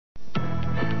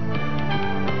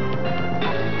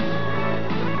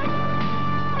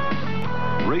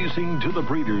Racing to the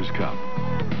Breeders' Cup.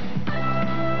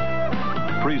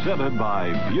 Presented by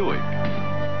Buick.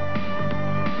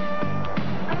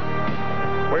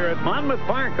 We're at Monmouth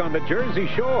Park on the Jersey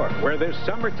Shore, where this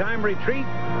summertime retreat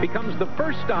becomes the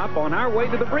first stop on our way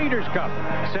to the Breeders' Cup,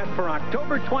 set for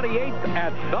October 28th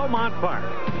at Belmont Park.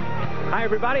 Hi,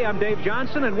 everybody. I'm Dave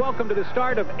Johnson, and welcome to the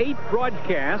start of 8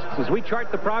 broadcasts as we chart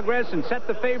the progress and set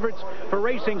the favorites for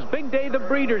racing's big day, the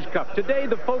Breeders' Cup. Today,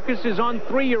 the focus is on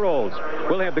 3-year-olds.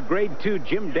 We'll have the Grade 2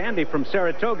 Jim Dandy from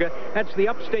Saratoga. That's the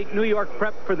upstate New York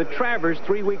prep for the Travers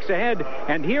 3 weeks ahead.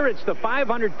 And here it's the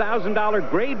 $500,000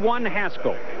 Grade 1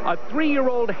 Haskell, a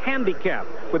 3-year-old handicap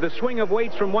with a swing of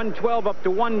weights from 112 up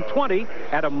to 120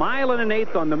 at 1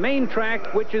 1/8 on the main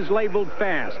track, which is labeled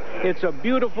fast. It's a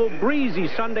beautiful, breezy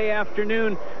Sunday afternoon.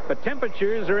 The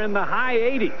temperatures are in the high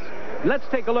 80s. Let's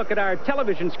take a look at our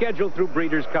television schedule through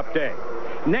Breeders' Cup Day.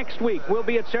 Next week, we'll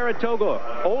be at Saratoga.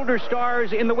 Older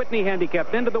stars in the Whitney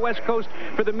Handicap. Then to the West Coast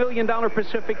for the $1 Million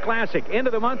Pacific Classic. End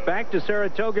of the month, back to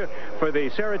Saratoga for the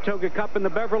Saratoga Cup in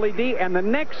the Beverly D. And the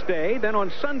next day, then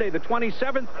on Sunday, the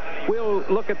 27th, we'll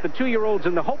look at the 2-year-olds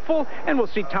in the Hopeful, and we'll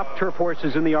see top turf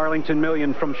horses in the Arlington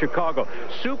Million from Chicago.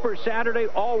 Super Saturday,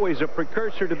 always a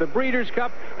precursor to the Breeders'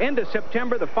 Cup. End of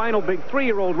September, the final big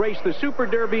 3-year-old race, the Super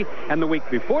Derby. And the week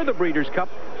before the Breeders' Cup,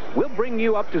 we'll bring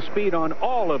you up to speed on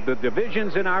all of the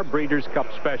divisions in our Breeders' Cup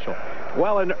special.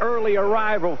 Well, an early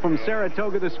arrival from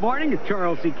Saratoga this morning,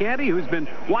 Charles C. Caddy, who's been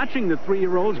watching the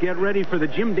 3-year-olds get ready for the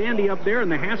Jim Dandy up there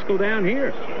and the Haskell down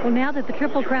here. Well, now that the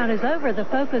Triple Crown is over, the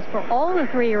focus for all the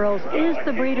 3-year-olds is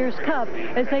the Breeders' Cup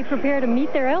as they prepare to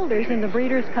meet their elders in the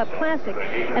Breeders' Cup Classic.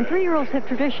 And 3-year-olds have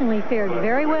traditionally fared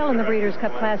very well in the Breeders'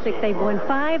 Cup Classic. They've won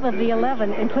 5 of the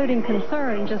 11, including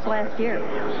Concern just last year.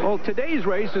 Well, today's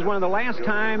race is one of the last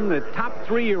time the top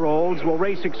 3-year-olds will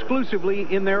race exclusively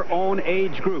in their own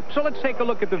age group. So let's take a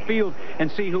look at the field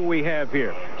and see who we have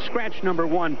here. Scratch number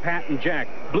 1, Pat and Jack.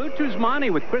 Blue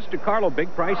Tuzmani with Chris DiCarlo,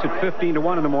 big price at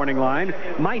 15-1 in the morning line.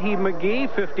 Mighty McGee,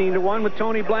 15-1 with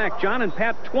Tony Black. John and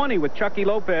Pat, 20 with Chucky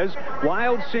Lopez.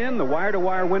 Wild Sin, the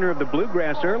wire-to-wire winner of the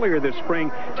Bluegrass earlier this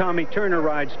spring. Tommy Turner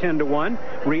rides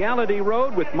 10-1. Reality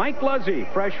Road with Mike Luzzy,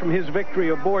 fresh from his victory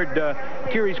aboard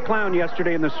Curie's Clown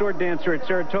yesterday in the Sword Dancer at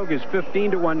Saratoga, is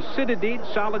 15-1. Citadine,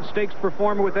 solid stakes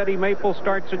performer with Eddie Maple,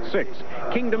 starts at 6.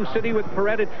 Kingdom City with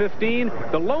Perret at 15.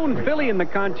 The lone filly in the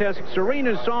contest,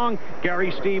 Serena's Song.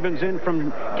 Gary Stevens in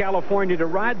from California to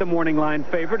ride the morning line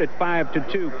favorite at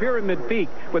 5-2. Pyramid Peak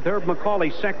with Herb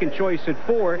McCauley, second choice at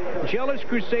 4. Jealous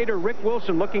Crusader, Rick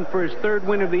Wilson looking for his 3rd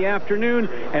win of the afternoon.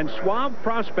 And Suave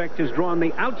Prospect has drawn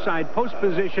the outside post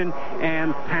position,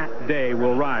 and Pat Day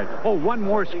will ride. Oh, one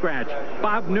more scratch.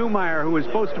 Bob Newmeyer, who was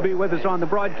supposed to be with us on the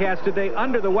broadcast today,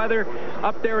 under the weather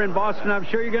up there in Boston. I'm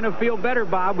sure you're going to feel better,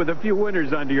 Bob, with a few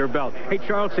winners under your belt. Hey,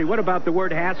 Charles, what about the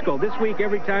word Haskell? This week,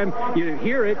 every time you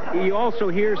hear it, you also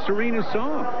hear Serena's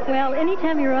Song. Well,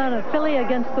 anytime you run a filly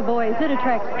against the boys, it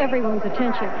attracts everyone's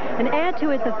attention. And add to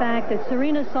it the fact that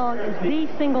Serena's Song is the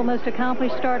single most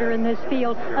accomplished starter in this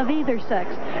field of either sex.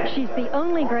 She's the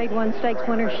only Grade 1 stakes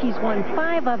winner. She's won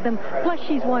 5 of them, plus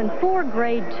she's won 4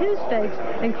 Grade 2 stakes,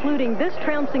 including this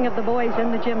trouncing of the boys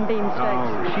in the Jim Beam Stakes.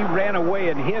 Oh, she ran away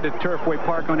and hid at Turfway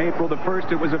Park on April the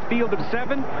 1st. It was a field of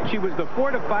 7. She was the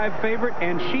 4-5 favorite,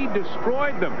 and she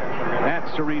destroyed them.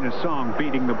 That's Serena's Song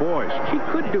beating the boys. She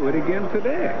could do it again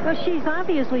today. Well, she's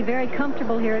obviously very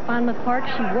comfortable here at Monmouth Park.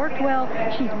 She worked well.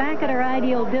 She's back at her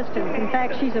ideal distance. In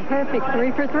fact, she's a perfect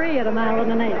 3 for 3 at 1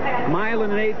 1/8. 1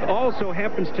 1/8 also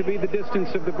happens to be the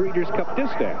distance of the Breeders' Cup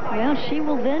Distaff. Well, she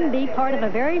will then be part of a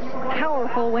very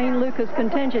powerful Wayne Lucas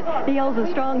contingent. He holds a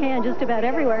strong hand just about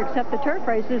everywhere except the turf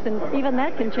races, and even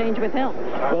that can change with him.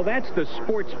 Well, that's the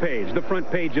sports page, the front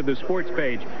page of the sports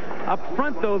page. Up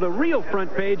front, though, the real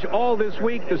front page, all this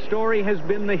week, the story has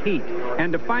been the heat.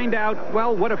 And to find out,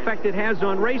 well, what effect it has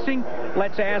on racing,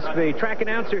 let's ask the track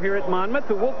announcer here at Monmouth,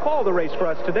 who will call the race for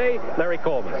us today, Larry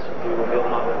Coleman.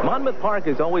 Monmouth Park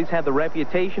has always had the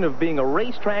reputation of being a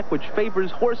racetrack which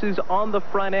favors horses on the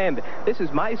front end. This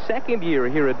is my 2nd year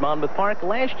here at Monmouth Park.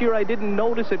 Last year, I didn't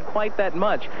notice it quite that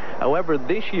much. However,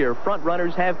 this year, front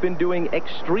runners have been doing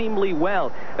extremely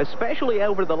well, especially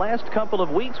over the last couple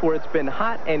of weeks where it's been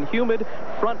hot and humid.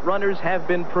 Front runners have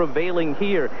been prevailing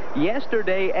here.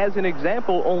 Yesterday, as an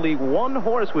example, only 1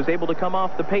 horse was able to come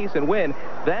off the pace and win.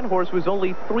 That horse was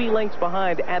only 3 lengths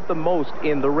behind at the most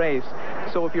in the race.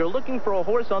 So if you're looking for a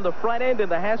horse on the front end in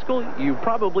the Haskell, you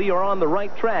probably are on the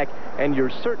right track, and you're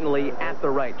certainly at the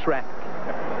right track.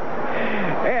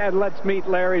 And let's meet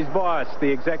Larry's boss, the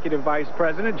Executive Vice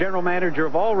President, General Manager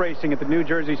of all racing at the New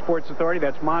Jersey Sports Authority.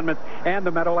 That's Monmouth and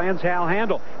the Meadowlands, Hal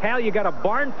Handel. Hal, you got a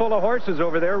barn full of horses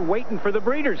over there waiting for the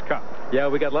Breeders' Cup. Yeah,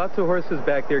 we got lots of horses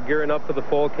back there gearing up for the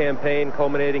fall campaign,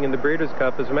 culminating in the Breeders'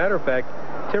 Cup. As a matter of fact,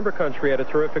 Timber Country had a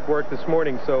terrific work this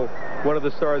morning, so one of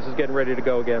the stars is getting ready to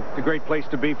go again. It's a great place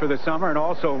to be for the summer, and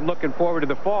also looking forward to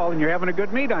the fall, and you're having a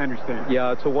good meet, I understand.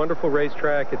 Yeah, it's a wonderful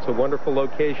racetrack. It's a wonderful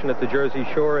location at the Jersey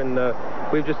Shore, and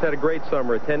we've just had a great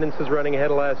summer. Attendance is running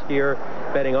ahead of last year.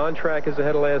 Betting on track is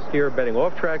ahead of last year. Betting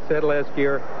off track is ahead of last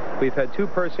year. We've had 2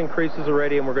 purse increases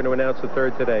already, and we're going to announce a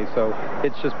 3rd today, so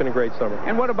it's just been a great summer.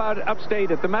 And what about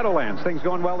upstate at the Meadowlands? Things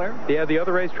going well there? Yeah, the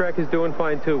other racetrack is doing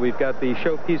fine, too. We've got the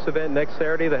showpiece event next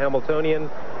Saturday, the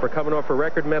Hamiltonian. We're coming off a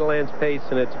record Meadowlands pace,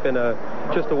 and it's been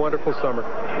just a wonderful summer.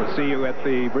 We'll see you at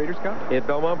the Breeders' Cup? At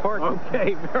Belmont Park.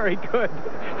 Okay, very good.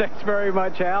 Thanks very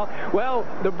much, Al. Well,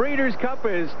 the Breeders' Cup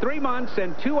is 3 months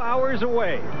and 2 hours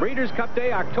away. Breeders' Cup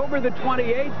Day, October the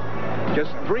 28th,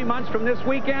 just 3 months from this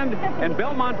weekend, and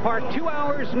Belmont Park, 2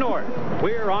 hours north.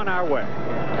 We're on our way.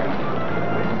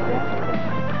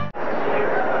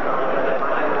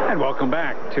 And welcome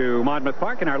back to Monmouth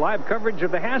Park and our live coverage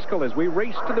of the Haskell as we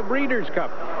race to the Breeders'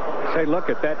 Cup. Say, look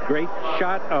at that great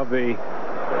shot of the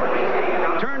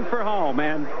turn for home.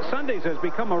 And Sundays has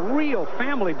become a real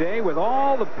family day with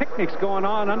all the picnics going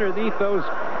on underneath those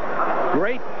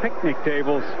great picnic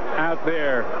tables out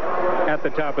there at the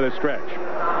top of the stretch.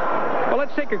 Well,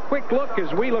 let's take a quick look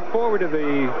as we look forward to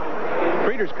the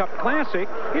Breeders' Cup Classic.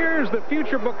 Here's the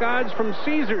future book odds from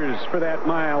Caesars for that 1.25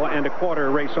 mile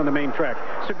race on the main track.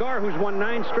 Cigar, who's won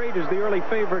 9 straight, is the early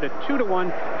favorite at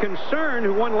 2-1. Concern,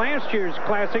 who won last year's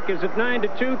Classic, is at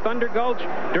 9-2. Thunder Gulch,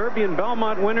 Derby and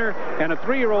Belmont winner, and a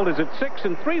 3-year-old is at 6.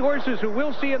 And 3 horses who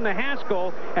we'll see in the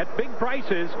Haskell at big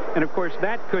prices. And, of course,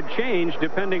 that could change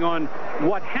depending on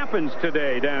what happens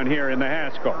today down here in the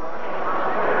Haskell.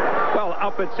 Well,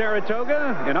 up at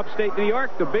Saratoga in upstate New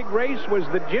York, the big race was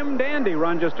the Jim Dandy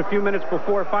run just a few minutes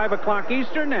before 5 o'clock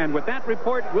Eastern. And with that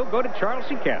report, we'll go to Charles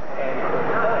Seacap.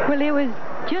 Well, it was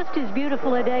just as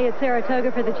beautiful a day at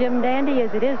Saratoga for the Jim Dandy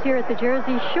as it is here at the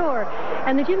Jersey Shore.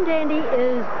 And the Jim Dandy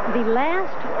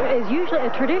is usually a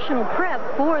traditional prep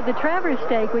for the Travers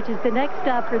Stake, which is the next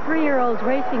stop for 3-year-olds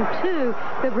racing to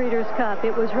the Breeders' Cup.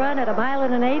 It was run at 1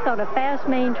 1/8 miles on a fast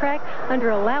main track under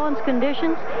allowance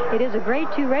conditions. It is a Grade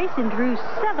 2 race and drew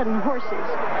 7 horses.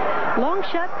 Long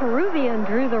Shot Peruvian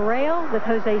drew the rail with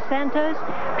Jose Santos.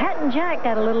 Patton Jack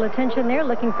got a little attention there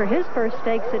looking for his first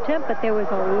stakes attempt, but there was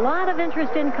a lot of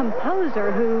interest in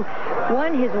Composer, who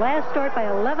won his last start by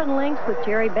 11 lengths with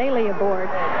Jerry Bailey aboard.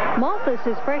 Malthus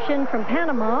is fresh in from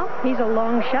Panama. He's a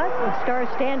long shot. A Star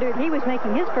Standard, he was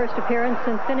making his first appearance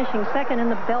since finishing second in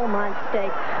the Belmont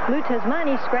Stake. Lou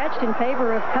Tasmani scratched in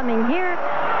favor of coming here.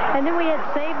 And then we had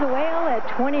Save the Whale at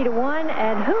 20-1,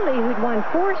 and Hooley, who'd won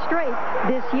 4 straight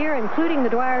this year, including the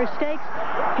Dwyer Stakes,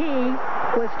 he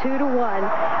was 2-1.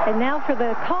 And now for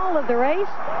the call of the race,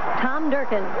 Tom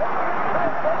Durkin.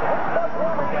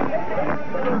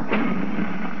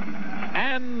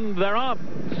 And they're off.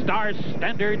 Star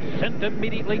Standard sent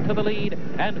immediately to the lead,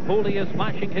 and Hooley is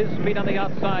flashing his speed on the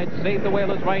outside. Save the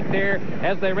Whale is right there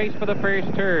as they race for the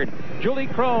first turn. Julie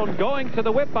Crone going to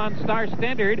the whip on Star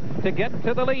Standard to get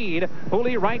to the lead.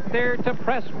 Hooley right there to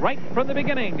press right from the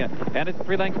beginning. And it's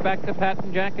 3 lengths back to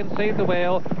Patton Jack and Save the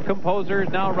Whale. Composer is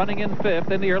now running in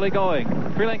 5th in the early going.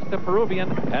 3 lengths to Peruvian,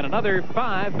 and another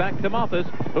 5 back to Malthus,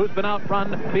 who's been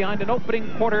outrun behind an opening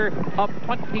quarter of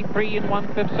 23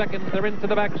 1/5 seconds. They're into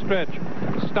the backstretch.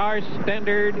 Star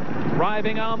Standard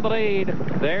driving on the lead.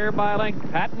 There by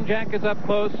length. Patton Jack is up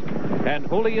close, and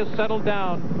Hooley is settled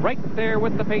down right there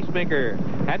with the pacemaker.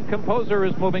 And Composer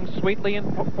is moving sweetly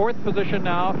in 4th position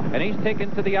now, and he's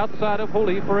taken to the outside of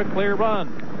Hooley for a clear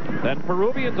run. Then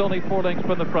Peruvian's only 4 lengths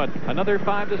from the front. Another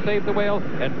 5 to Save the Whale,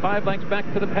 and 5 lengths back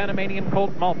to the Panamanian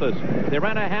colt Malthus. They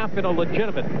ran a half in a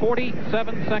legitimate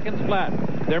 47 seconds flat.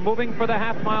 They're moving for the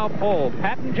half-mile pole.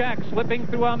 Patton Jack slipping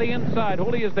through on the inside.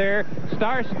 Hooley is there.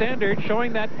 Star Standard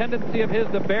showing that tendency of his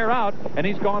to bear out, and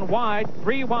he's gone wide,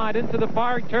 3 wide into the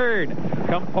far turn.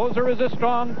 Composer is a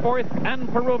strong 4th,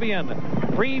 and Peruvian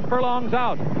 3 furlongs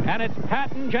out, and it's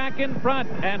Patton Jack in front,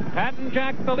 and Patton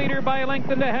Jack the leader by a length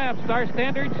and a half. Star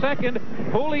Standard second.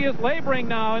 Hooley is laboring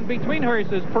now in between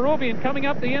horses. Peruvian coming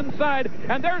up the inside,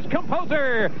 and there's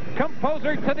Composer.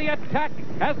 Composer to the attack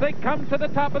as they come to the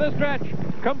top of the stretch.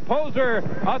 Composer,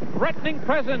 a threatening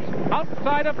presence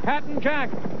outside of Patton Jack.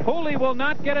 Hooley will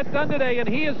not get it done today, and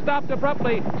he is stopped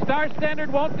abruptly. Star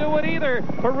Standard won't do it either.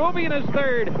 Peruvian is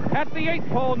third. At the 8th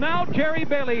pole, now Jerry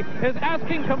Bailey is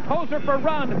asking Composer for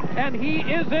run, and he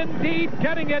is indeed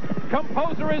getting it.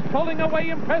 Composer is pulling away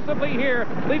impressively here,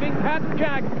 leaving Pat and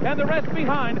Jack and the rest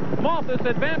behind. Malthus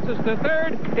advances to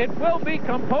third. It will be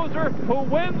Composer who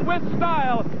wins with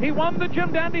style. He won the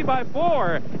Jim Dandy by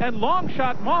 4, and long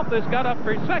shot Malthus got up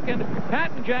for second.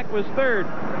 Pat and Jack was third.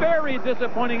 Very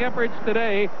disappointing efforts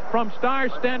today from Star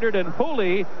Standard and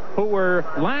Hooley, who were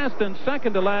last and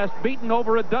second to last, beaten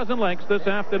over a dozen lengths this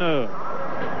afternoon.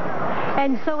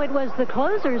 And so it was the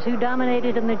closers who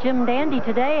dominated in the Jim Dandy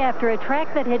today after a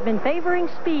track that had been favoring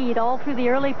speed all through the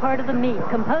early part of the meet.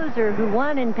 Composer, who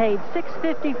won and paid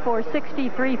 $6.50 for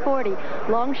 63.40.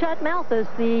 Longshot Malthus,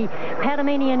 the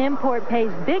Panamanian import,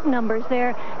 pays big numbers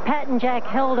there. Pat and Jack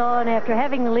held on after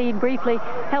having the lead briefly,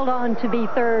 held on to be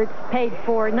third, paid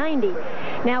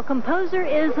 $4.90. Now, Composer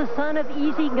is the son of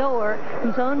Easy Goer,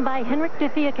 who's owned by Henrik de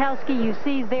Fiakowski, you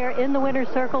see there in the winner's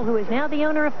circle, who is now the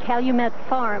owner of Calumet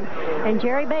Farm. And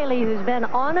Jerry Bailey, who's been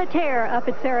on a tear up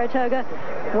at Saratoga,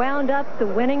 wound up the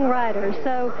winning rider.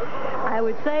 So I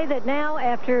would say that now,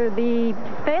 after the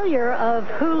failure of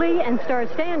Hooley and Star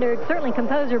Standard, certainly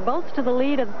Composer bolts to the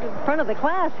lead of front of the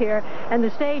class here, and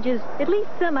the stage is at least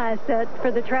semi-set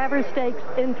for the Travers Stakes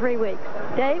in 3 weeks.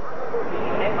 Dave?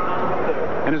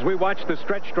 And as we watch the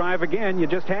stretch drive again, you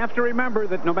just have to remember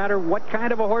that no matter what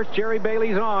kind of a horse Jerry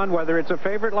Bailey's on, whether it's a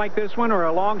favorite like this one or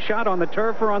a long shot on the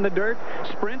turf or on the dirt,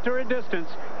 sprint or a distance,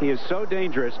 he is so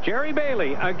dangerous. Jerry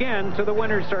Bailey again to the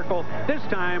winner's circle, this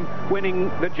time winning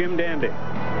the Jim Dandy.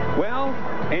 Well,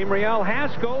 Amriel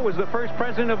Haskell was the first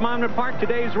president of Monmouth Park.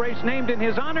 Today's race named in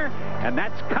his honor, and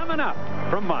that's coming up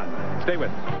from Monmouth. Stay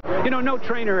with us. You know, no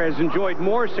trainer has enjoyed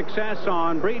more success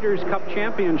on Breeders' Cup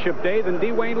Championship Day than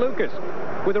Dwayne Lucas,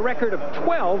 with a record of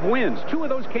 12 wins. 2 of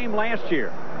those came last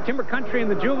year. Timber Country in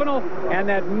the Juvenile, and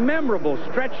that memorable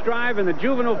stretch drive in the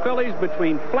Juvenile fillies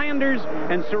between Flanders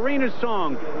and Serena's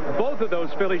Song. Both of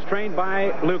those fillies trained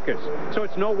by Lucas. So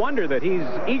it's no wonder that he's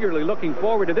eagerly looking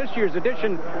forward to this year's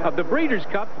edition of the Breeders'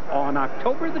 Cup on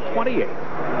October the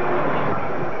 28th.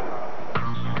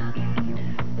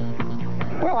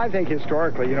 Well, I think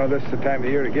historically, you know, this is the time of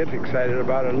year to get excited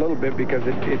about it a little bit because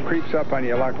it creeps up on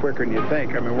you a lot quicker than you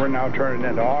think. I mean, we're now turning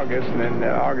into August, and then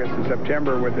August and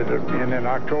September with it, and then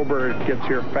October it gets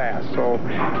here fast. So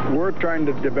we're trying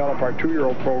to develop our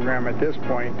 2-year-old program at this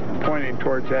point, pointing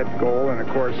towards that goal. And of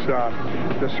course,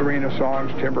 the Serena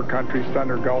Songs, Timber Countries,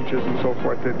 Thunder Gulches, and so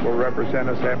forth that will represent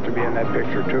us have to be in that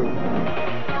picture too.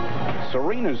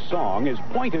 Serena's Song is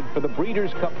pointed for the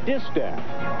Breeders' Cup Distaff,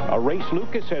 a race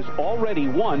Lucas has already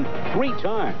won 3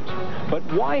 times. But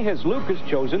why has Lucas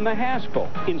chosen the Haskell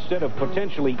instead of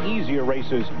potentially easier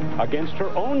races against her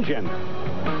own gender?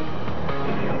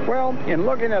 Well, in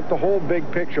looking at the whole big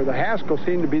picture, the Haskell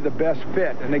seemed to be the best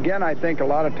fit. And again, I think a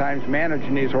lot of times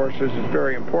managing these horses is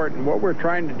very important. What we're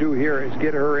trying to do here is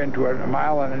get her into a 1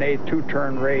 1/8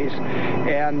 2-turn race.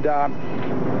 And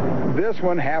this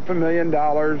one,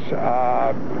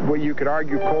 $500,000. Well, you could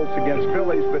argue colts against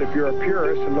fillies, but if you're a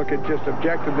purist and look at just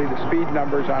objectively the speed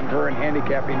numbers on her and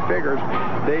handicapping figures,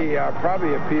 they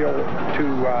probably appeal to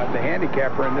the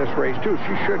handicapper in this race too.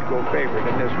 She should go favorite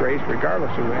in this race,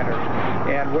 regardless of who enters.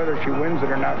 And whether she wins it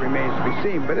or not remains to be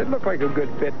seen. But it looked like a good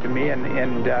fit to me,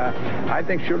 and I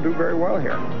think she'll do very well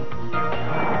here.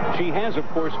 She has, of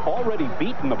course, already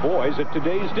beaten the boys at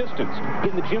today's distance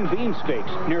in the Jim Beam Stakes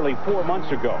nearly 4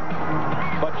 months ago.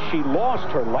 But she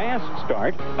lost her last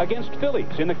start against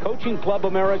fillies in the Coaching Club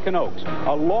American Oaks,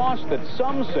 a loss that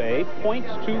some say points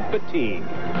to fatigue.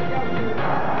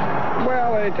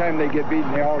 Well, anytime they get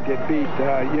beaten, they all get beat.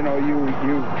 You know,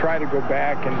 you try to go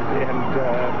back, and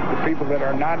the people that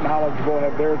are not knowledgeable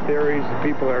have their theories.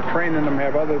 The people that are training them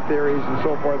have other theories, and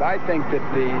so forth. I think that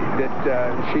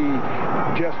she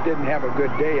just didn't have a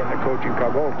good day in the Coaching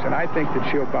Club Oaks, and I think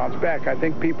that she'll bounce back. I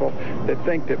think people that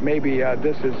think that maybe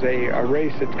this is a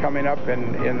race that's coming up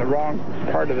in the wrong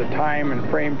part of the time and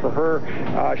frame for her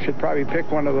should probably pick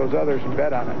one of those others and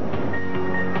bet on it.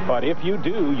 But if you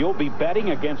do, you'll be betting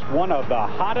against one of the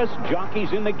hottest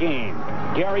jockeys in the game,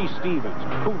 Gary Stevens,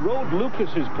 who rode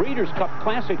Lucas's Breeders' Cup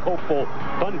Classic hopeful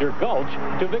Thunder Gulch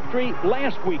to victory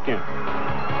last weekend.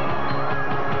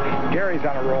 Gary's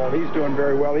on a roll. He's doing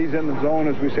very well. He's in the zone,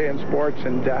 as we say in sports,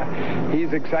 and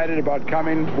he's excited about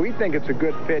coming. We think it's a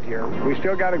good fit here. We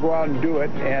still got to go out and do it,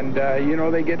 and, you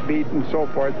know, they get beat and so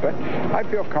forth, but I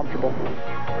feel comfortable.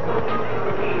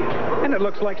 And And it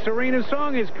looks like Serena's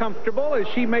Song is comfortable as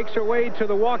she makes her way to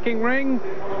the walking ring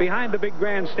behind the big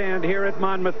grandstand here at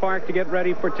Monmouth Park to get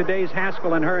ready for today's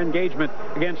Haskell and her engagement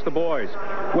against the boys.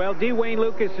 Well, D. Wayne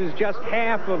Lucas is just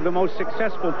half of the most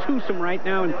successful twosome right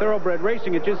now in thoroughbred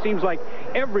racing. It just seems like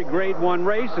every Grade 1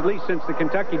 race, at least since the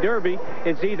Kentucky Derby,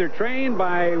 it's either trained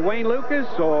by Wayne Lucas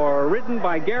or ridden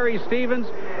by Gary Stevens.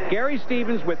 Gary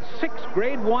Stevens, with 6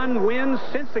 Grade 1 wins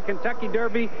since the Kentucky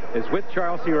Derby, is with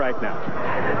Charles C. right now.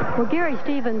 Well, Gary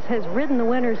Stevens has ridden the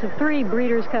winners of 3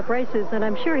 Breeders' Cup races, and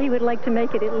I'm sure he would like to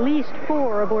make it at least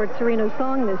 4 aboard Serena's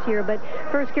Song this year. But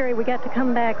first, Gary, we got to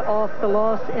come back off the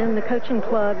loss in the coaching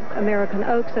club, American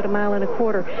Oaks, at 1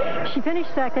 1/4 miles. She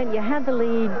finished second. You had the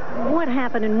lead. What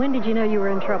happened, and when did you know you were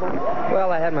in trouble?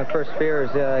 Well, I had my first fears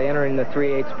entering the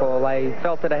 3/8 pole. I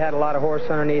felt that I had a lot of horse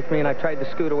underneath me, and I tried to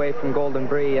scoot away from Golden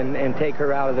Brie and take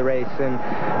her out of the race, and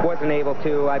wasn't able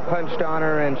to. I punched on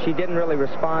her, and she didn't really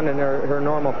respond in her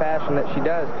normal fashion that she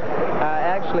does.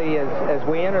 Actually, as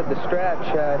we entered the stretch,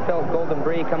 I felt Golden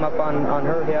Brie come up on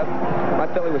her hip. My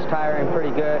filly was tiring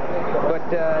pretty good, but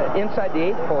inside the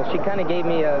 8th pole, she kind of gave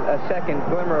me a second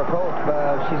glimmer of hope.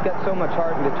 She's got so much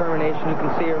heart and determination. You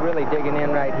can see her really digging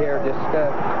in right here, just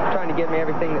trying to give me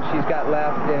everything that she's got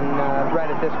left, and right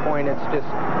at this point, it's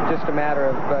just a matter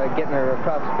of getting her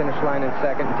across the finish line in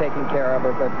second and taking care of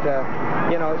her.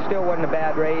 But you know, it still wasn't a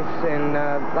bad race, and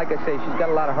like I say, she's got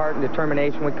a lot of heart and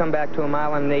determination. We come back to 1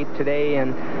 1/8 miles today,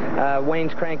 and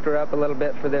Wayne's cranked her up a little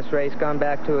bit for this race, gone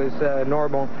back to his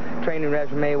normal training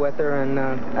regimen with her, and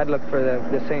I'd look for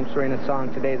the same Serena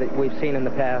Song today that we've seen in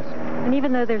the past. And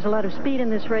even though there's a lot of speed in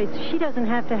this race, she doesn't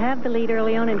have to have the lead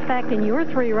early on. In fact, in your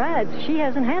 3 rides, she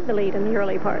hasn't had the lead in the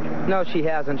early part. No, she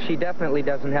hasn't. She definitely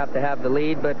doesn't have to have the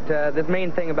lead, but the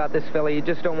main thing about this filly, you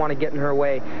just don't want to get in her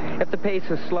way. If the pace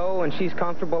is slow and she's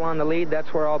comfortable on the lead,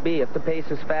 that's where I'll be. If the pace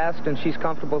is fast and she's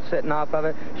comfortable sitting off of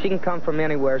it, she can come from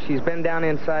anywhere. She's been down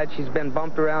inside, she's been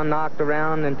bumped around, knocked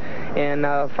around, and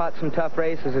fought some tough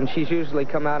races, and she's usually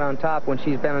come out on top when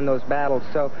she's been in those battles.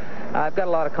 So I've got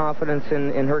a lot of confidence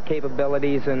in her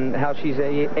capabilities and how she's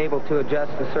able to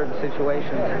adjust to certain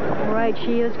situations. Right,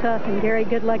 she is tough, and Gary,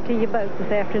 good luck to you both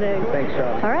this afternoon. Thanks,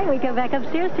 Charles. All right, we go back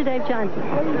upstairs to Dave Johnson.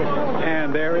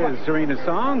 And there is Serena's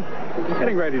Song,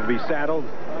 getting ready to be saddled,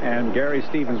 and Gary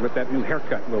Stevens with that new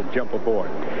haircut will jump aboard.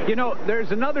 You know,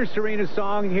 there's another Serena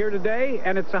Song here today,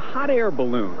 and it's a hot air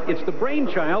balloon. It's the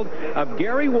brainchild of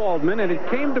Gary Waldman, and it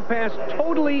came to pass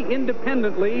totally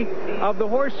independently of the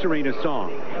horse Serena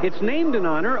Song. It's named in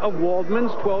honor of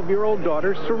Waldman's 12-year-old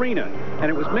daughter, Serena, and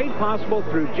it was made possible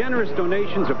through generous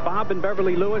donations of Bob and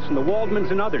Beverly Lewis and the Waldmans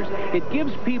and others. It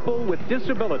gives people with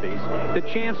disabilities the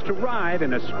chance to ride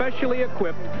an especially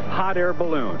equipped hot air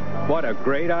balloon. What a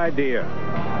great idea.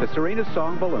 The Serena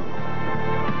Song balloon.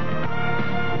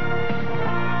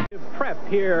 Prep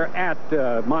here at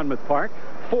Monmouth Park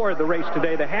for the race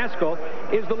today, the Haskell,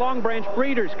 is the Long Branch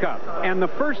Breeders' Cup. And the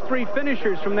first 3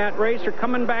 finishers from that race are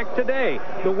coming back today.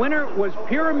 The winner was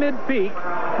Pyramid Peak,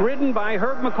 ridden by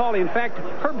Herb McCauley. In fact,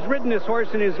 Herb's ridden this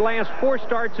horse in his last 4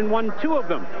 starts and won 2 of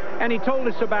them. And he told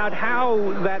us about how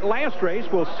that last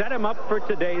race will set him up for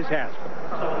today's Haskell.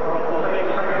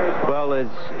 Well,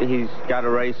 he's got a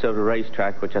race over the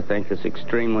racetrack, which I think is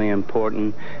extremely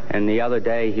important. And the other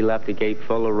day, he left the gate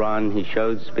full of run. He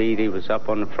showed speed. He was up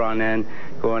on the front end,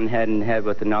 going head and head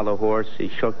with another horse. He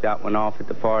shook that one off at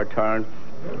the far turn.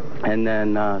 And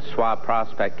then Swab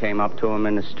Prospect came up to him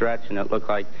in the stretch, and it looked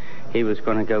like he was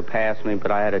going to go past me, but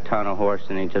I had a ton of horse,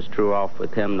 and he just drew off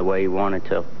with him the way he wanted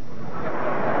to.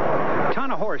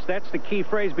 Ton of horse, that's the key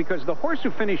phrase, because the horse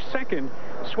who finished second,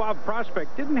 Swab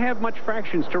Prospect, didn't have much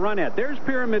fractions to run at. There's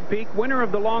Pyramid Peak, winner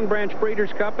of the Long Branch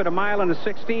Breeders' Cup at 1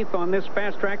 1/16 on this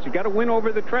fast track. So you got to win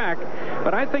over the track.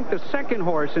 But I think the second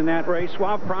horse in that race,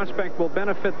 Swab Prospect, will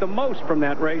benefit the most from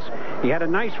that race. He had a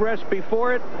nice rest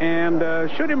before it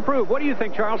and should improve. What do you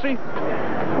think, Charlesy?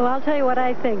 Well, I'll tell you what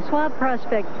I think. Swab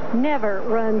Prospect never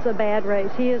runs a bad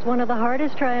race. He is one of the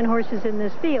hardest trying horses in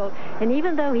this field. And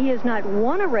even though he has not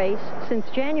won a race since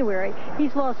January,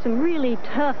 he's lost some really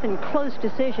tough and close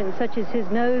decisions, such as his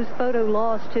nose photo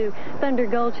loss to Thunder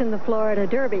Gulch in the Florida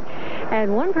Derby.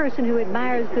 And one person who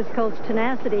admires this colt's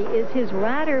tenacity is his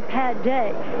rider, Pat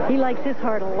Day. He likes his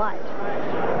heart a lot.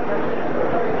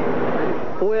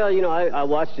 Well, you know, I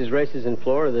watched his races in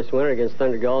Florida this winter against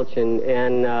Thunder Gulch,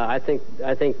 and I think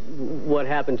what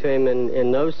happened to him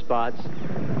in those spots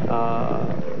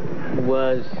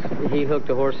was he hooked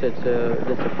a horse that's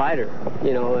a fighter,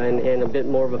 you know, and a bit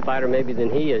more of a fighter maybe than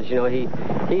he is. You know, he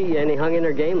hung in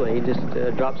there gamely. He just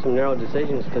dropped some narrow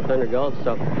decisions to Thunder Gulch.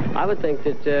 So I would think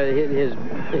that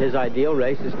his ideal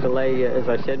race is to lay, as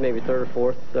I said, maybe third or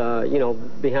fourth, you know,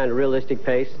 behind a realistic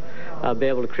pace. be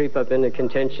able to creep up into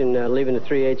contention, leaving the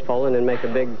 3/8 pole, and then make a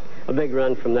big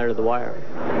run from there to the wire.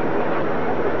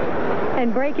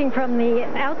 And breaking from the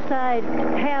outside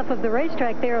half of the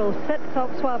racetrack there will set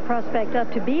Schwab Prospect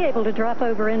up to be able to drop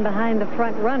over in behind the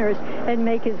front runners and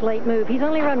make his late move. He's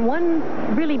only run one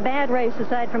really bad race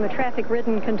aside from a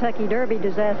traffic-ridden Kentucky Derby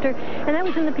disaster, and that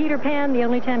was in the Peter Pan, the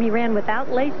only time he ran without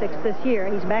Lasix this year.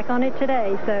 He's back on it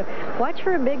today, so watch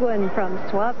for a big one from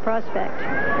Schwab Prospect.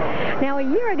 Now, a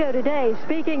year ago today,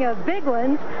 speaking of big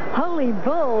ones, Holy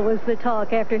Bull was the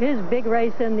talk after his big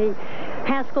race in the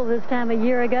Haskell this time a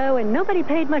year ago, and nobody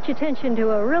paid much attention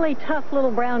to a really tough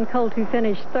little brown colt who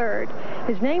finished third.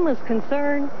 His name was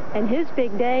Concern, and his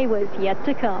big day was yet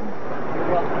to come.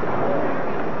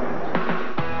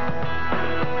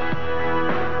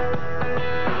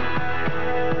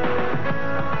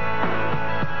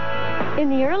 In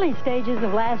the early stages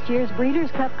of last year's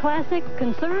Breeders' Cup Classic,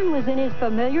 Concern was in his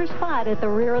familiar spot at the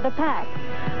rear of the pack.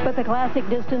 But the classic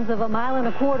distance of 1.25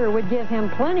 miles would give him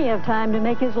plenty of time to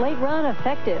make his late run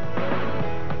effective.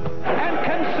 And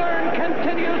Concern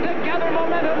continues to gather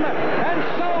momentum, and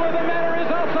so the matter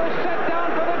is also set down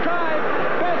for the drive.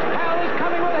 Best Pal is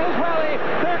coming with his rally.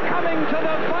 They're coming to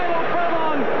the final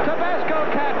furlong. Tabasco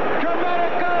Cat,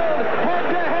 Dramatic Gold,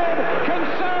 head-to-head.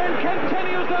 Concern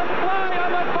continues to fly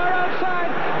on the far outside.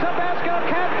 Tabasco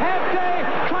Cat, Pat Day,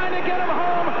 trying to get him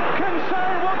home.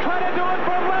 Concern will try to do it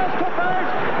from last to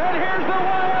first. And here's the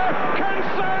wire.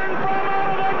 Concern from out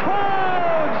of the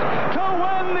clouds to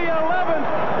win the 11th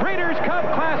Breeders' Cup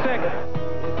Classic.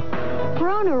 For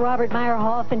owner Robert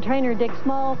Meyerhoff and trainer Dick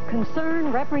Small,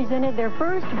 Concern represented their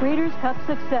first Breeders' Cup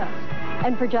success.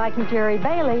 And for jockey Jerry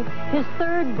Bailey, his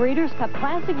third Breeders' Cup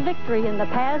Classic victory in the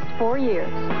past 4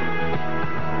 years.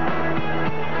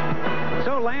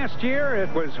 So last year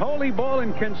it was Holy Bull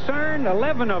and Concern,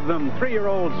 11 of them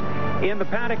 3-year-olds in the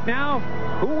paddock now.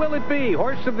 Who will it be?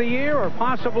 Horse of the Year or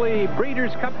possibly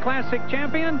Breeders' Cup Classic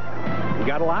champion? We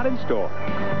got a lot in store.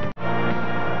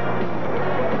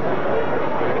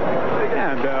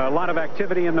 And a lot of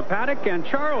activity in the paddock, and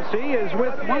Charles C. is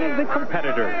with one of the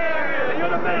competitors.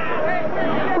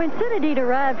 When Citadine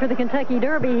arrived for the Kentucky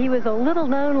Derby, he was a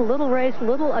little-known, little-raced,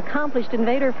 little-accomplished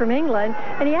invader from England,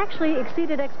 and he actually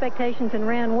exceeded expectations and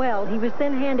ran well. He was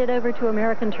then handed over to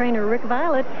American trainer Rick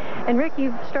Violet, and Rick,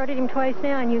 you've started him twice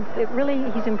now, and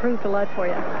he's improved a lot for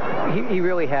you. He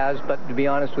really has, but to be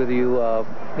honest with you,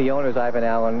 the owner's Ivan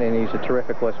Allen, and he's a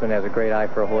terrific horseman, has a great eye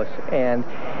for a horse, and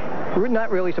not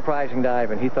really surprising to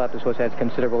Ivan. He thought this horse had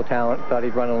considerable talent, thought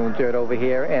he'd run a little dirt over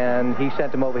here, and he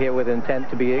sent him over here with intent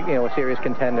to be, a serious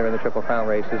contender in the Triple Crown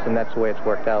races, and that's the way it's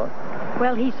worked out.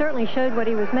 Well, he certainly showed what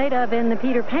he was made of in the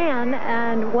Peter Pan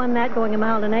and won that going 1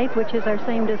 1/8 miles, which is our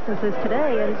same distance as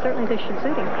today, and certainly this should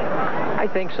suit him. I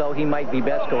think so. He might be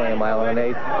best going 1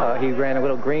 1/8 miles. He ran a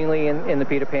little greenly in the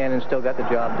Peter Pan and still got the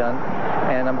job done,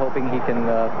 and I'm hoping he can,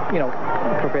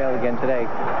 prevail again today.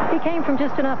 He came from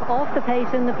just enough off the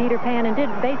pace in the Peter Pan and did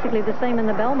basically the same in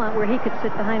the Belmont, where he could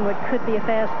sit behind what could be a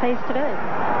fast pace today.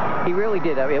 He really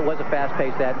did. I mean, it was a fast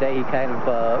pace that day. He kind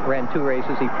of ran 2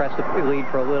 races. He pressed the lead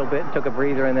for a little bit, took a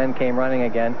breather, and then came running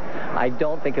again. I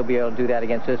don't think he'll be able to do that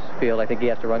against this field. I think he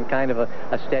has to run kind of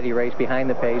a steady race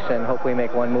behind the pace and hopefully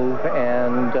make one move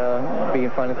and be in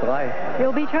front of Goliath.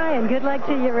 You'll be trying. Good luck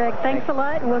to you, Rick. Thanks a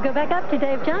lot, and we'll go back up to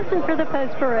Dave Johnson for the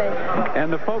post parade.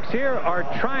 And the folks here are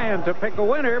trying to pick a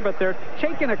winner, but they're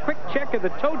taking a quick check of the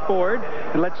tote board,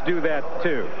 and let's do that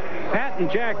too. Pat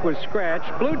and Jack was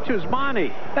scratched. Blue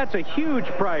Tuzmani, that's a huge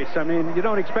price. I mean, you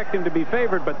don't expect him to be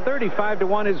favored, but 35 to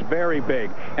 1 is very big.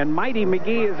 And Mighty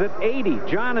McGee is at 80.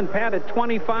 John and Pat at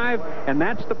 25, and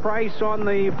that's the price on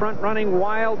the front-running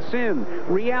Wild Sin.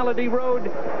 Reality Road,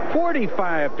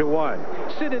 45 to 1.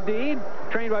 Citadine,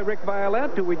 trained by Rick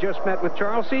Violet, who we just met with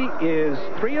Charles C., is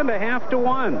 3.5 to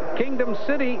 1. Kingdom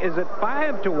City is at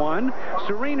 5 to 1.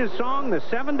 Serena Song, the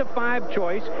 7 to 5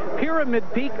 choice. Pyramid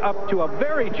Peak up to a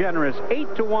very generous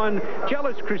 8 to 1.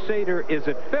 Jealous Crusader is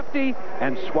at 50,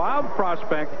 and Suave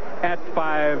Prospect at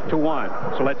 5 to 1.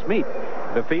 So let's meet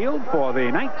the field for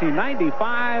the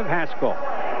 1995 Haskell.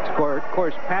 Of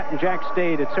course, Pat and Jack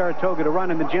stayed at Saratoga to run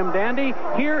in the Jim Dandy.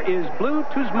 Here is Blue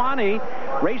Tuzmani,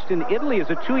 raced in Italy as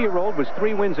a 2-year-old, was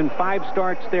 3 wins and 5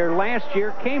 starts there last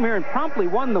year. Came here and promptly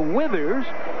won the Withers,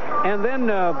 and then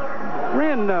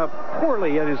ran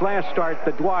poorly at his last start,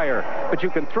 the Dwyer. But you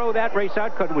can throw that race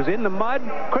out because it was in the mud.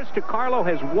 Krista Carlo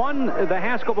has won the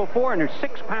Haskell before, and they're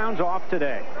 6 pounds off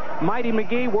today. Mighty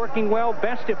McGee working well,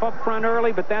 best if up front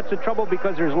early, but that's the trouble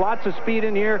because there's lots of speed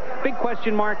in here. Big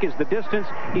question mark is the distance.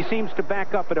 He seems to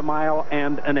back up at 1 1/8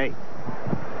 miles.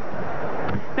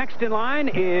 Next Next in line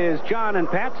is John and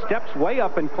Pat. Steps way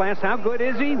up in class. How good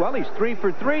is he? Well, he's 3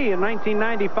 for 3 in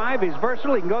 1995. He's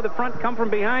versatile. He can go to the front, come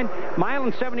from behind. Mile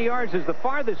and 70 yards is the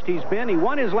farthest he's been. He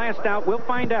won his last out. We'll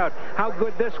find out how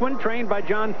good this one, trained by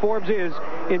John Forbes, is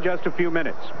in just a few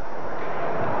minutes.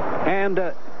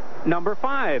 And number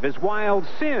 5 is Wild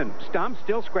Sin. I'm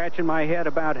still scratching my head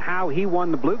about how he won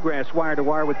the Bluegrass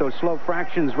wire-to-wire with those slow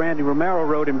fractions. Randy Romero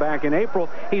rode him back in April.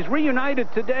 He's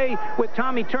reunited today with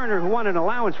Tommy Turner, who won an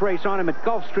allowance race on him at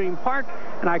Gulfstream Park,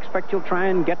 and I expect he'll try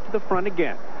and get to the front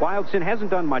again. Wild Sin hasn't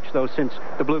done much, though, since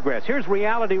the Bluegrass. Here's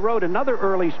Reality Road, another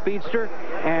early speedster,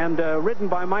 and ridden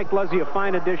by Mike Luzzi, a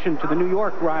fine addition to the New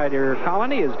York rider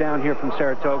colony, is down here from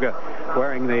Saratoga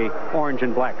wearing the orange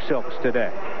and black silks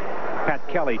today. Pat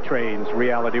Kelly trains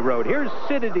Reality Road. Here's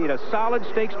Citadine, a solid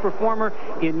stakes performer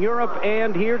in Europe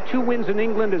and here. 2 wins in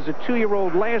England as a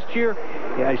 2-year-old last year.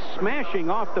 A smashing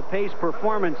off-the-pace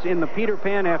performance in the Peter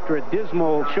Pan after a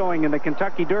dismal showing in the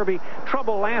Kentucky Derby.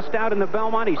 Trouble last out in the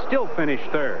Belmont. He still finished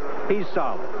 3rd. He's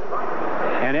solid.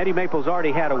 And Eddie Maples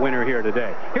already had a winner here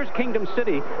today. Here's Kingdom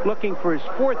City looking for his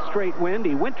 4th straight win.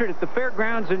 He wintered at the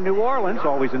fairgrounds in New Orleans.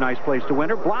 Always a nice place to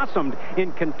winter. Blossomed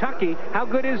in Kentucky. How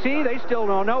good is he? They still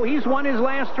don't know. He's won his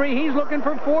last 3. He's looking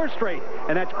for 4 straight.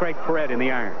 And that's Craig Perret in the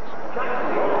irons.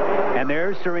 And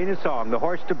there's Serena's Song, the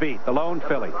horse to beat, the lone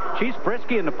filly. She's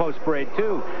frisky in the post parade,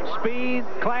 too. Speed,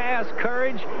 class,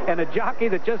 courage, and a jockey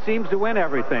that just seems to win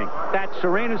everything. That's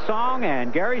Serena's Song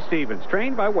and Gary Stevens,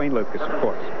 trained by Wayne Lucas, of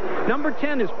course. Number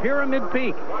 10 is Pyramid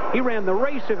Peak. He ran the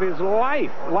race of his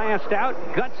life last out.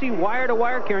 Gutsy,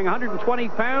 wire-to-wire, carrying 120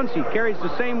 pounds. He carries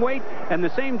the same weight and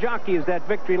the same jockey as that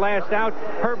victory last out,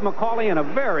 Herb McCauley, and a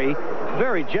very,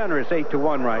 very generous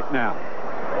 8-1 right now.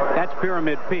 That's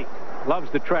Pyramid Peak.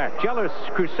 Loves the track. Jealous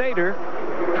Crusader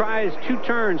tries 2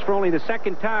 turns for only the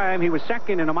 2nd time. He was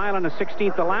 2nd in a 1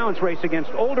 1/16 allowance race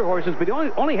against older horses, but he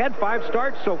only had 5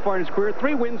 starts so far in his career,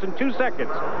 3 wins in 2 seconds.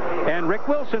 And Rick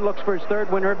Wilson looks for his 3rd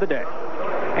winner of the day.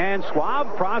 And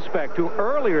Suave Prospect, who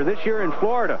earlier this year in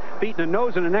Florida, beaten a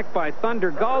nose and a neck by Thunder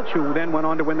Gulch, who then went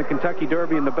on to win the Kentucky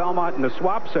Derby and the Belmont and the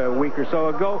Swaps a week or so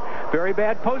ago. Very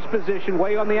bad post position,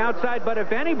 way on the outside, but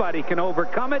if anybody can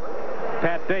overcome it,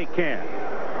 Pat Day can.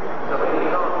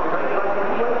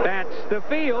 That's the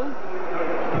field.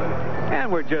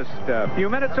 And we're just a few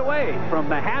minutes away from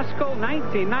the Haskell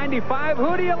 1995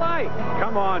 Who Do You Like?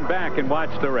 Come on back and watch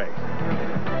the race.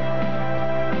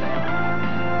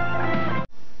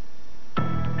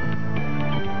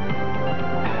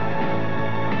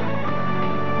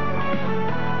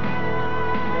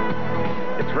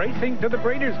 It's racing to the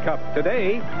Breeders' Cup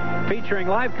today, featuring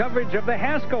live coverage of the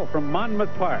Haskell from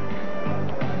Monmouth Park.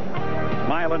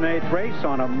 1 1/8 race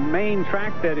on a main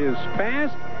track that is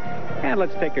fast. And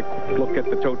let's take a quick look at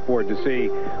the tote board to see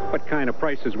what kind of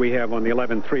prices we have on the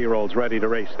 11 3-year-olds ready to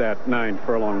race that 9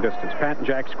 furlong distance. Pat and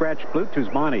Jack Scratch,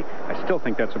 Bluetooth Bonnie. I still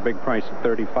think that's a big price at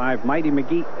 35. Mighty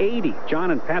McGee, 80.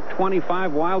 John and Pat,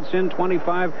 25. Wild Sin,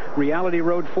 25. Reality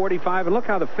Road, 45. And look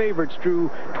how the favorites drew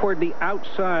toward the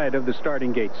outside of the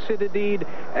starting gate. Citadine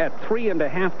at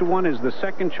 3.5-1 is the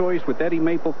second choice with Eddie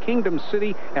Maple. Kingdom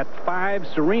City at 5.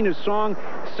 Serena's Song,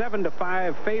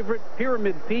 7-5 favorite.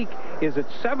 Pyramid Peak is at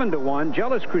 7-1.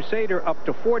 Jealous Crusader up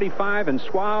to 45, and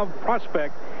Suave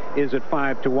Prospect is at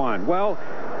 5-1. Well,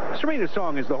 Serena's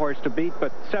Song is the horse to beat,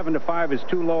 but 7-5 is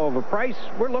too low of a price.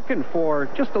 We're looking for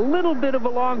just a little bit of a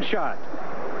long shot.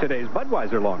 Today's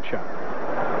Budweiser long shot.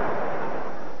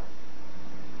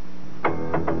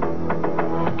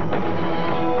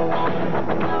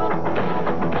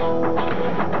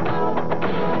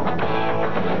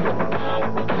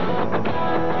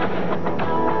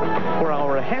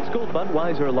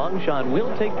 Budweiser long shot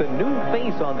will take the new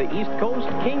face on the East Coast,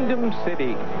 Kingdom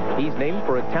City. He's named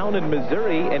for a town in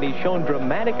Missouri, and he's shown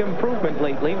dramatic improvement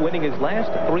lately, winning his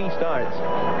last 3 starts.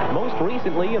 Most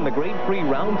recently, in the Grade 3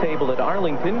 Roundtable at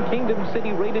Arlington, Kingdom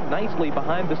City rated nicely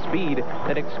behind the speed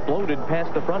that exploded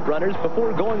past the front runners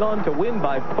before going on to win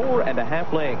by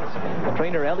 4.5 lengths.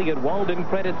 Trainer Elliot Walden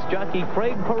credits jockey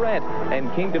Craig Perret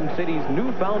and Kingdom City's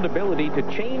newfound ability to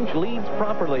change leads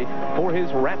properly for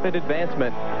his rapid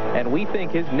advancement. And we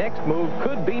think his next move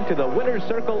could be to the winner's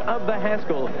circle of the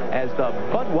Haskell as the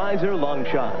Budweiser long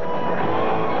shot.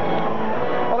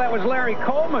 Well, that was Larry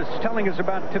Colmus telling us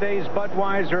about today's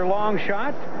Budweiser long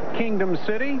shot. Kingdom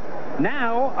City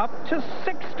now up to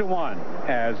 6-1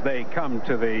 as they come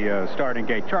to the starting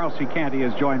gate. Charles C. Canty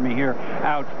has joined me here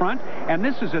out front, and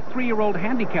this is a 3-year-old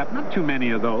handicap. Not too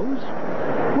many of those.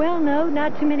 Well, no,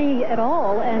 not too many at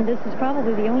all, and this is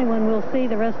probably the only one we'll see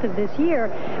the rest of this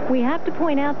year. We have to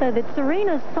point out, though, that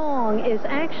Serena's Song is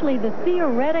actually the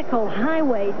theoretical high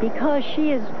weight because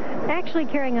she is Actually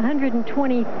carrying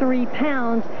 123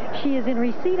 pounds. She is in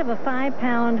receipt of a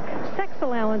 5-pound sex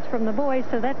allowance from the boys,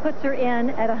 so that puts her in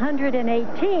at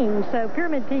 118. So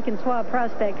Pyramid Peak and Suave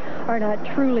Prospect are not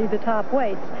truly the top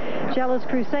weights. Jealous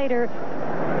Crusader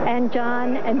and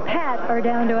John and Pat are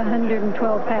down to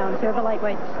 112 pounds. They're the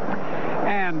lightweights.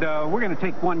 And we're going to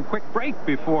take one quick break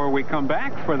before we come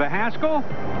back for the Haskell.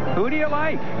 Who do you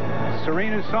like?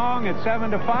 Serena's Song at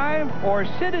 7-5 or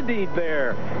Citadine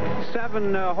there?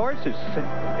 7 horses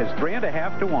is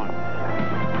 3.5 to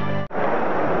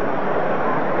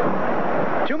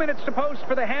 1. 2 minutes to post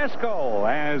for the Haskell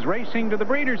as Racing to the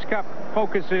Breeders' Cup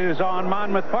focuses on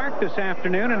Monmouth Park this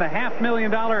afternoon in a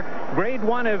 $500,000 Grade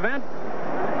 1 event.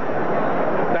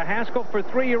 The Haskell for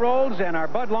 3-year-olds, and our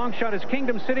Bud Longshot is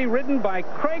Kingdom City, ridden by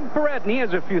Craig Perrette, and he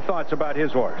has a few thoughts about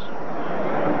his horse.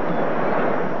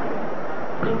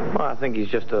 Well, I think he's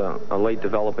just a late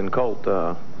developing colt.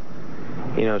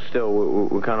 You know, still,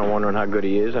 we're kind of wondering how good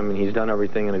he is. I mean, he's done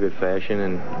everything in a good fashion,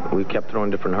 and we kept throwing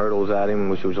different hurdles at him,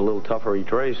 which was a little tougher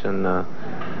each race. And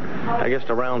I guess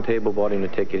the round table bought him the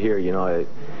ticket here. You know,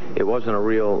 it wasn't a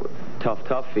real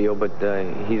tough field, but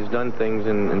he's done things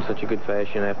in such a good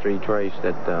fashion after each race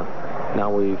that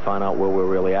now we find out where we're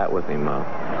really at with him.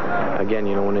 Again,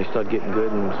 you know, when they start getting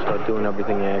good and start doing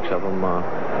everything he asks of them,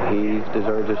 he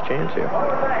deserves his chance here.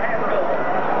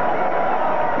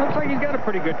 Looks like he's got a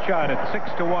pretty good shot at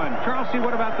 6-1. Charles,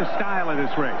 what about the style of this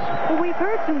race? Well, we've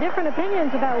heard some different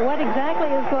opinions about what exactly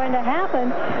is going to happen.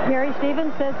 Gary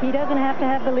Stevens says he doesn't have to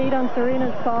have the lead on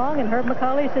Serena's Song, and Herb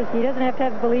McCauley says he doesn't have to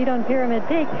have the lead on Pyramid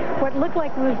Peak. What looked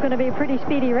like was going to be a pretty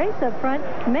speedy race up front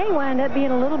may wind up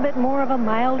being a little bit more of a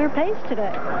milder pace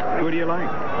today. Who do you like?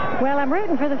 Well, I'm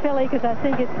rooting for the filly because I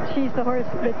think she's the horse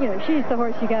that, you know, she's the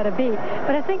horse you got to beat.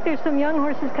 But I think there's some young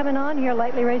horses coming on here,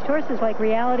 lightly raced horses like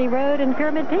Reality Road and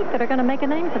Pyramid Peak, that are going to make a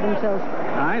name for themselves.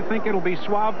 I think it'll be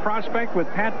Suave Prospect with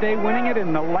Pat Day winning it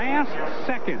in the last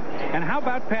second. And how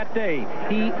about Pat Day?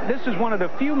 This is one of the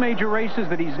few major races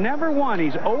that he's never won.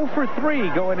 He's 0 for 3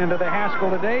 going into the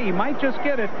Haskell today. He might just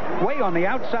get it way on the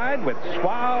outside with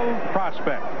Suave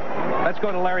Prospect. Let's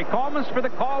go to Larry Colmus for the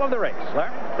call of the race.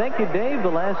 Larry? Thank you, Dave. The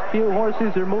last few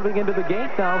horses are moving into the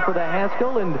gate now for the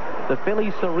Haskell, and the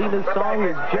filly Serena's Song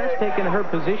has just taken her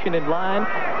position in line.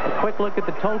 A quick look at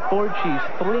the tote board. She's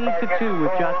 3-2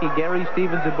 with jockey Gary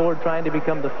Stevens aboard, trying to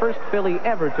become the first filly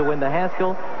ever to win the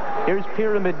Haskell. Here's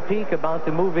Pyramid Peak about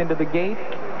to move into the gate.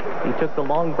 He took the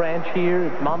Long Branch here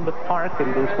at Monmouth Park,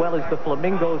 and as well as the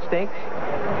Flamingo Stakes.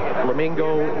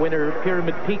 Flamingo winner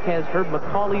Pyramid Peak has Herb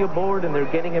McCauley aboard, and they're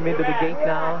getting him into the gate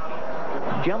now.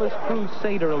 Jealous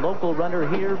Crusader, a local runner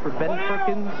here for Ben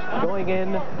Perkins, going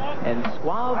in, and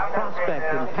Suave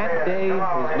Prospect and Pat Day,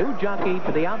 his new jockey,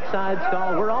 to the outside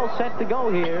stall. We're all set to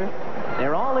go here.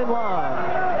 They're all in line.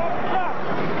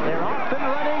 They're off and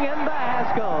running in the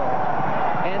Haskell.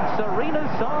 And Serena's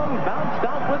Song bounced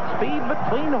out with speed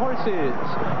between horses.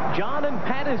 John and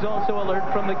Pat is also alert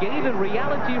from the gate, and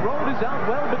Reality Road is out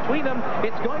well between them.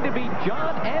 It's going to be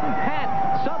John and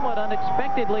Pat, somewhat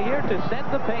unexpectedly here to set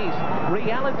the pace.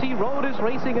 Reality Road is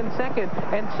racing in second,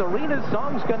 and Serena's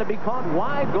Song's going to be caught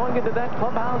wide going into that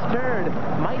clubhouse turn.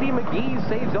 Mighty McGee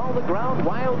saves all the ground.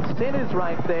 Wild Sin is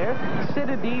right there.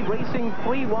 Citadine racing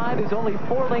 3 wide is only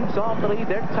 4 lengths off the lead.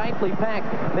 They're tightly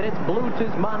packed. Then it's Blue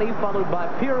Tismani, followed by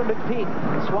Pyramid Peak.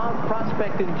 Suave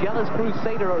Prospect and Jealous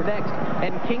Crusader are next.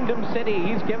 And Kingdom City,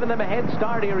 he's given them a head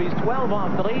start here. He's 12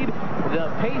 off the lead.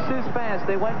 The pace is fast.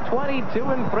 They went 22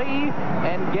 and 3,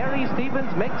 and Gary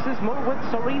Stevens makes his move with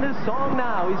Serena's Song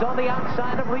now. He's on the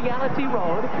outside of Reality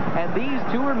Road, and these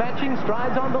two are matching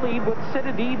strides on the lead with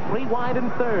Citadine 3 wide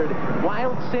and 3rd.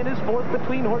 Wild Sin is 4th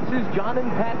between horses. John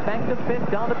and Pat back to 5th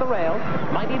down at the rail.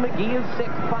 Mighty McGee is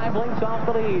 6th, 5 lengths off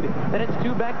the lead. Then it's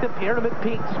 2 back to Pyramid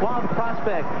Peak. Suave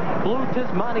Prospect. Blue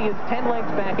Tismani is 10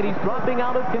 lengths back, and he's dropping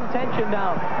out of contention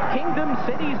now. Kingdom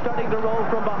City starting to roll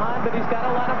from behind, but he's got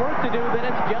a lot of work to do. Then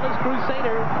it's Jealous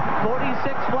Crusader.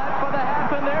 46 flat for the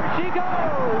half, and there she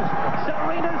goes.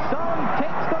 Serena's Song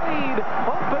takes the lead,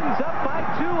 opens up by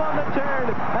 2 on the turn,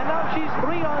 and now she's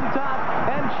 3 on top,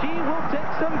 and she will take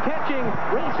some catching.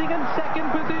 Racing in second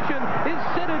position is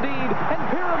Citadine, and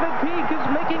Pyramid Peak is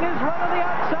making his run on the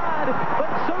outside, but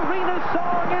Serena's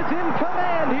Song is in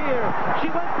command here.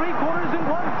 She went 3/4 and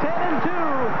 1/10 and 2,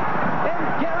 and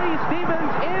Gary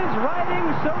Stevens is riding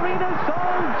Serena's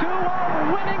Song to a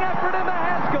winning effort in the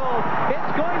Haskell.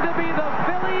 It's going to be the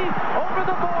filly over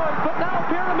the board, but now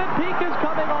Pyramid Peak is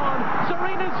coming on.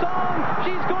 Serena's Song,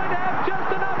 she's going to have just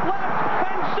enough left,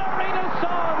 and Serena's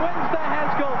Song wins the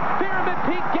Haskell. Pyramid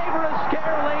Peak gave her a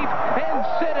scare late, and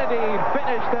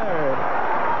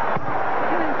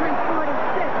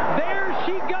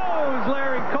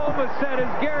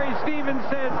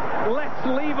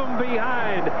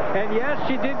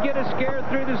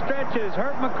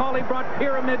nearly brought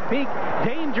Pyramid Peak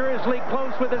dangerously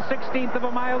close with a 16th of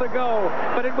a mile to go.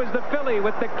 But it was the filly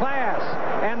with the class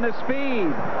and the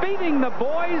speed, beating the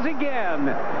boys again.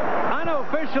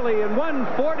 Unofficially in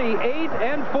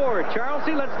 1:48.4.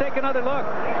 Charlesy, let's take another look.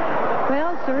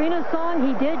 Well, Serena's song,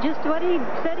 he did just what he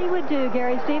said he would do,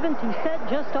 Gary Stevens. He set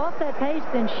just off that pace,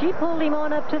 then she pulled him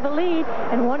on up to the lead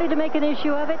and wanted to make an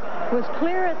issue of it. Was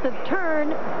clear at the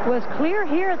turn, was clear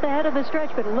here at the head of the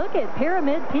stretch, but look at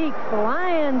Pyramid Peak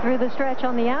flying through the stretch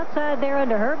on the outside there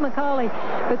under Herb McCauley.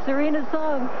 But Serena's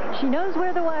song, she knows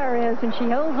where the wire is, and she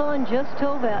holds on just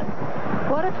till then.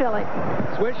 What a filly.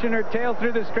 Swishing her tail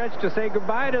through the stretch to say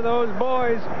goodbye to those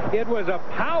boys. It was a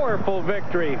powerful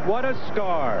victory. What a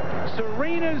star.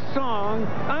 Serena's song,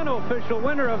 unofficial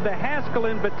winner of the Haskell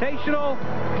Invitational,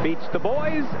 beats the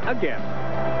boys again.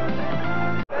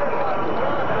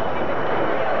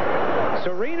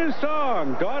 Serena's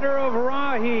song, daughter of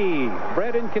Rahi,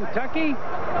 bred in Kentucky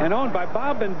and owned by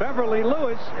Bob and Beverly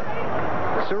Lewis.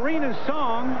 Serena's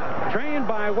song, trained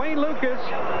by Wayne Lucas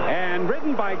and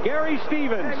ridden by Gary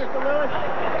Stevens,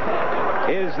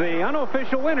 is the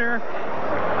unofficial winner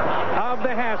of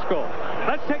the Haskell.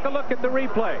 Let's take a look at the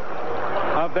replay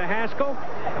of the Haskell.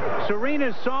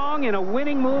 Serena's song in a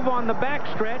winning move on the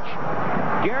backstretch.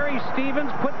 Gary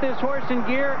Stevens put this horse in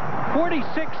gear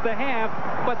 46.5,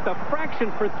 but the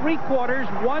fraction for 3/4,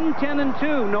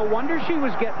 1:10.2. No wonder she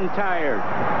was getting tired.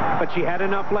 But she had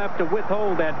enough left to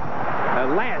withhold that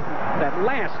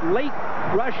last late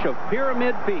rush of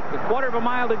Pyramid Peak. A 1/4 of a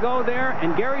mile to go there,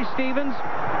 and Gary Stevens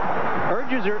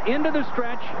urges her into the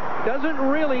stretch, doesn't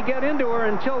really get into her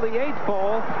until the 8th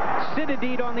pole.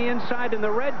 Citadine on the inside in the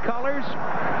red colors,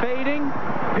 fading.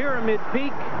 Pyramid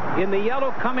Peak in the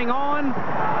yellow coming on.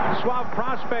 Suave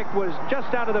Prospect was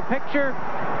just out of the picture.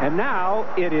 And now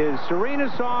it is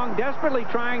Serena's song desperately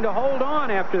trying to hold on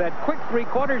after that quick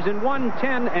 3/4 in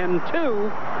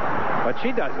 1:10.2. But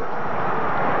she doesn't.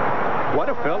 What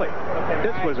a filly.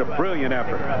 This was a brilliant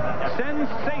effort.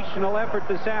 Sensational effort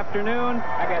this afternoon.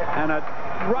 And a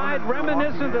ride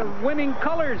reminiscent of winning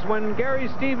colors when Gary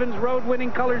Stevens rode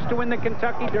winning colors to win the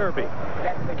Kentucky Derby.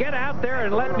 Get out there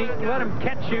and let him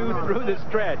catch you through the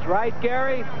stretch. Right,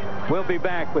 Gary? We'll be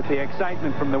back with the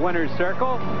excitement from the winner's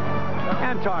circle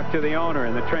and talk to the owner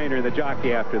and the trainer and the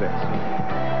jockey after this.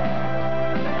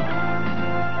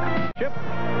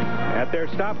 At their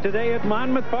stop today at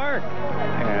Monmouth Park.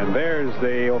 And there's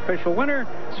the official winner,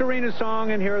 Serena's Song,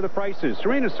 and here are the prices.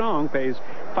 Serena's Song pays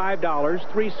 $5,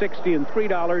 $3.60, and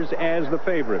 $3 as the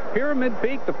favorite. Pyramid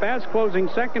Peak, the fast-closing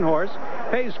second horse,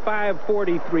 pays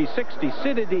 $5.40, $3.60.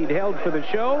 Citadine held for the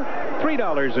show,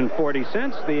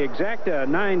 $3.40. The exacta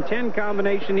 9-10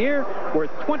 combination here, worth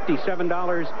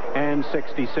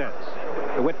 $27.60.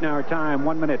 The Whitnauer time,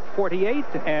 1:48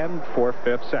 and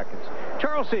 4/5 seconds.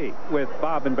 Charles C. with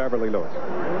Bob and Beverly Lewis.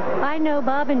 I know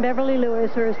Bob and Beverly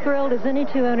Lewis are as thrilled as any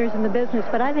two owners in the business,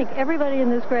 but I think everybody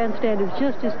in this grandstand is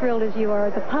just as thrilled as you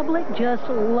are. The public just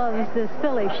loves this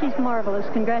filly. She's marvelous.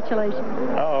 Congratulations.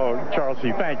 Oh, Charles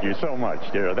C., thank you so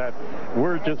much, dear.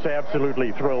 We're just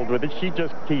absolutely thrilled with it. She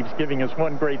just keeps giving us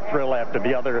one great thrill after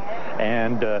the other.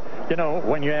 And, you know,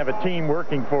 when you have a team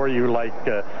working for you like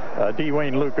D.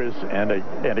 Wayne Lucas and a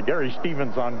Gary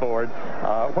Stevens on board,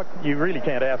 what you really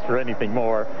can't ask for anything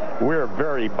more. We're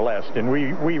very blessed, and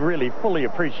we really fully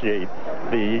appreciate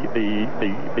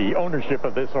the ownership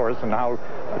of this horse and how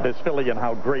this filly and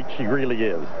how great she really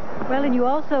is. Well, and you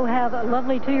also have a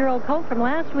lovely 2-year-old colt from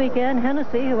last weekend,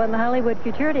 Hennessy, who won the Hollywood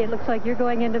Futurity. It looks like you're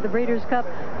going into the Breeders' Cup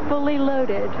fully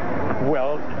loaded.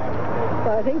 Well,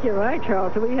 I think you're right,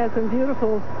 Charles. We have some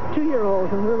beautiful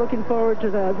 2-year-olds, and we're looking forward to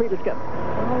the Breeders' Cup.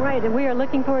 All right, and we are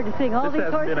looking forward to seeing all these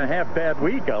horses. This hasn't been a half-bad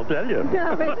week, I'll tell you.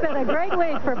 No, it's been a great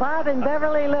week for Bob and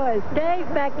Beverly Lewis.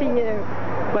 Dave, back to you.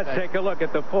 Let's take a look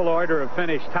at the full order of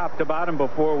finish top to bottom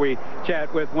before we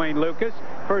chat with Wayne Lucas.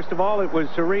 First of all, it was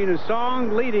Serena's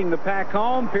Song leading the pack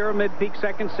home. Pyramid Peak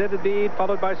second, Citadine,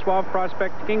 followed by Suave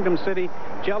Prospect, Kingdom City.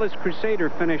 Jealous Crusader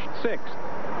finished 6th.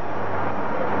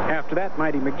 After that,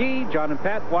 Mighty McGee, John and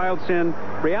Pat, Wild Sin,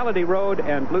 Reality Road,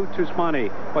 and Blue Tusmani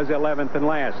was 11th and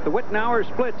last. The Whitnauer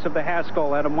splits of the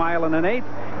Haskell at 1 1/8 miles,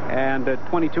 and at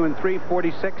 22 3,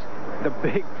 46. The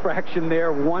big fraction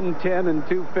there, 1:10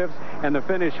 2/5, and the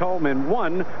finish home in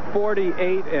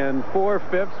 1:48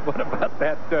 4/5. What about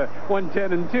that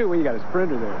 1:10 2? Well, you got a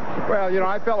sprinter there. Well, you know,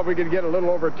 I felt if we could get a little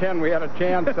over 10, we had a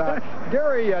chance.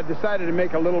 Gary decided to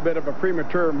make a little bit of a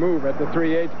premature move at the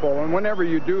 3/8 pole, and whenever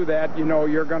you do that, you know,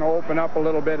 you're going to open up a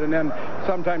little bit, and then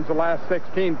sometimes the last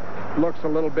 16th looks a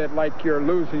little bit like you're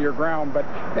losing your ground. But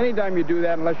anytime you do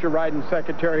that, unless you're riding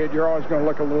Secretariat, you're always going to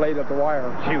look a little late at the wire.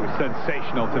 She was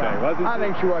sensational today, wasn't she? I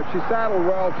think she was. She saddled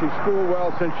well. She schooled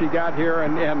well since she got here.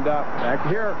 And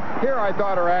here I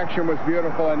thought her action was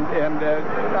beautiful, and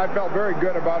I felt very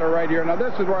good about her right here. Now,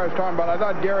 this is where I was talking about. I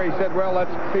thought Gary said, well,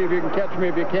 let's see if you can catch me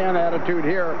if you can attitude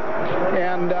here.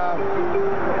 And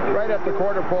right at the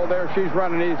quarter pole there, she's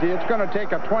running easy. It's going to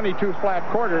take a 22 flat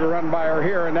quarter to run by her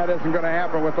here, and that isn't going to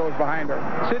happen with those behind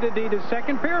her. Sid Adita's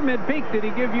second Pyramid Peak. Did he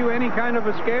give you any kind of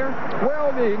a scare? Well,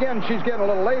 again, she's getting a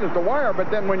little late at the wire, but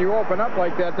then when you open up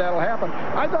like that, that'll happen.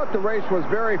 I thought the race was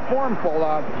very formful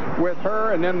with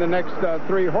her, and then the next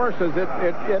three horses,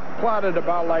 it plotted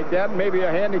about like that. Maybe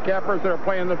handicappers that are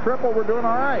playing the triple were doing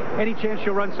all right. Any chance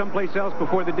she'll run someplace else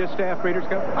before the Distaff Breeders'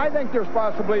 Cup? I think there's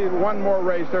possibly one more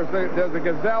race. There's a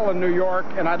Gazelle in New York,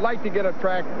 and I'd like to get a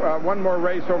track, one more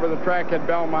race over the track at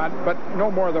Belmont, but no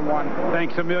more than one.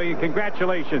 Thanks a million.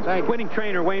 Congratulations. Winning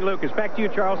trainer Wayne Lucas. Back to you,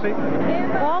 Charles C.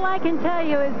 All I can tell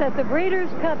you is that the Breeders'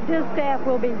 Cup Distaff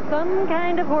will be some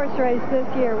kind of horse race this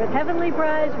year, with Heavenly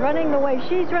Prize running the way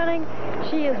she's running.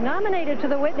 She is nominated to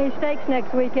the Whitney Stakes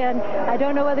next weekend. I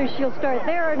don't know whether she'll start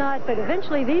there or not, but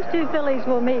eventually these two fillies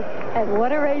will meet, and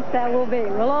what a race that will be.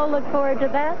 We'll all look forward to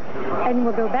that, and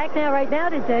we'll go back right now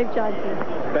to Dave Johnson.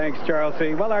 Thanks, Charles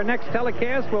C. Well, our next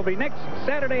telecast will be next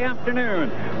Saturday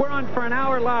afternoon. We're on for an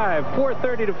hour live,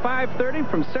 4:30 to 5:30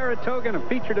 from Saratoga, and a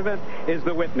featured event is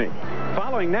the Whitney.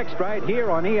 Following next right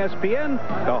here on ESPN,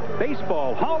 the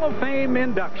Baseball Hall of Fame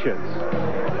inductions.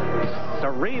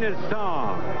 Serena's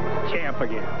song, Champ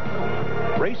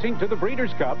Again. Racing to the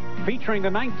Breeders' Cup, featuring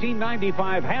the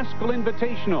 1995 Haskell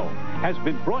Invitational, has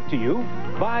been brought to you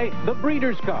by the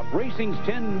Breeders' Cup, racing's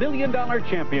 $10 million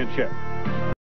championship.